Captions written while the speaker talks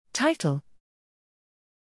Title: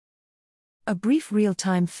 A brief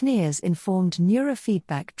real-time fNIRS-informed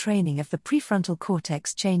neurofeedback training of the prefrontal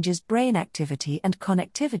cortex changes brain activity and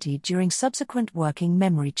connectivity during subsequent working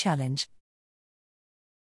memory challenge.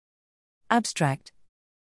 Abstract: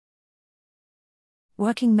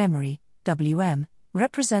 Working memory, WM,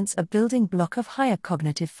 represents a building block of higher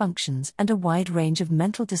cognitive functions, and a wide range of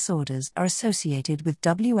mental disorders are associated with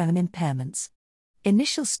WM impairments.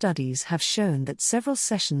 Initial studies have shown that several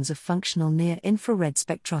sessions of functional near-infrared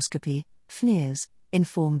spectroscopy, fNIRS,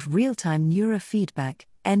 informed real-time neurofeedback,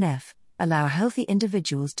 NF, allow healthy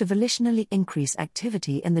individuals to volitionally increase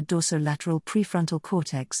activity in the dorsolateral prefrontal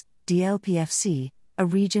cortex, DLPFC, a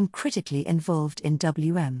region critically involved in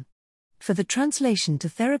WM. For the translation to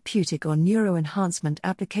therapeutic or neuroenhancement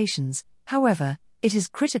applications, however, it is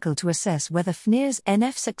critical to assess whether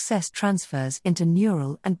fNIRS-NF success transfers into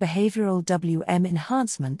neural and behavioral WM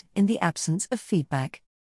enhancement in the absence of feedback.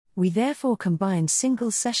 We therefore combined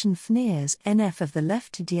single-session fNIRS-NF of the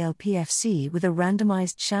left DLPFC with a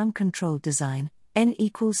randomized sham-controlled design, N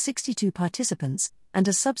equals 62 participants, and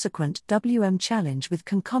a subsequent WM challenge with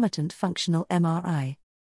concomitant functional MRI.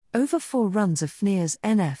 Over 4 runs of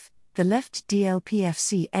fNIRS-NF, the left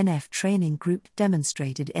DLPFC-NF training group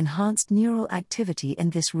demonstrated enhanced neural activity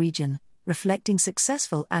in this region, reflecting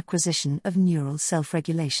successful acquisition of neural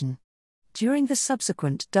self-regulation. During the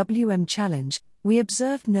subsequent WM challenge, we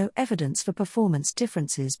observed no evidence for performance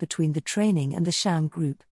differences between the training and the sham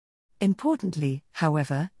group. Importantly,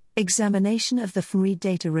 however, examination of the fMRI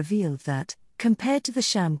data revealed that, compared to the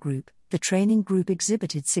sham group, the training group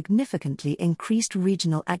exhibited significantly increased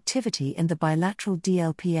regional activity in the bilateral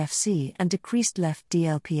DLPFC and decreased left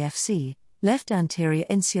DLPFC, left anterior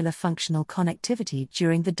insular functional connectivity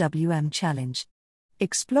during the WM challenge.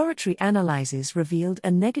 Exploratory analyses revealed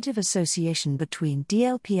a negative association between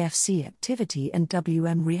DLPFC activity and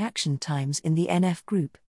WM reaction times in the NF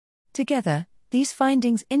group. Together, these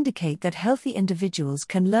findings indicate that healthy individuals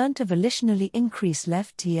can learn to volitionally increase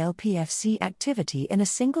left DLPFC activity in a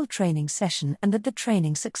single training session, and that the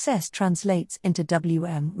training success translates into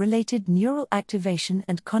WM-related neural activation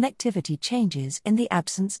and connectivity changes in the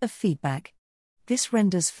absence of feedback. This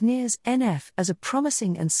renders fNIRS-NF as a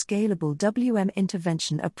promising and scalable WM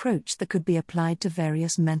intervention approach that could be applied to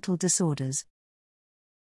various mental disorders.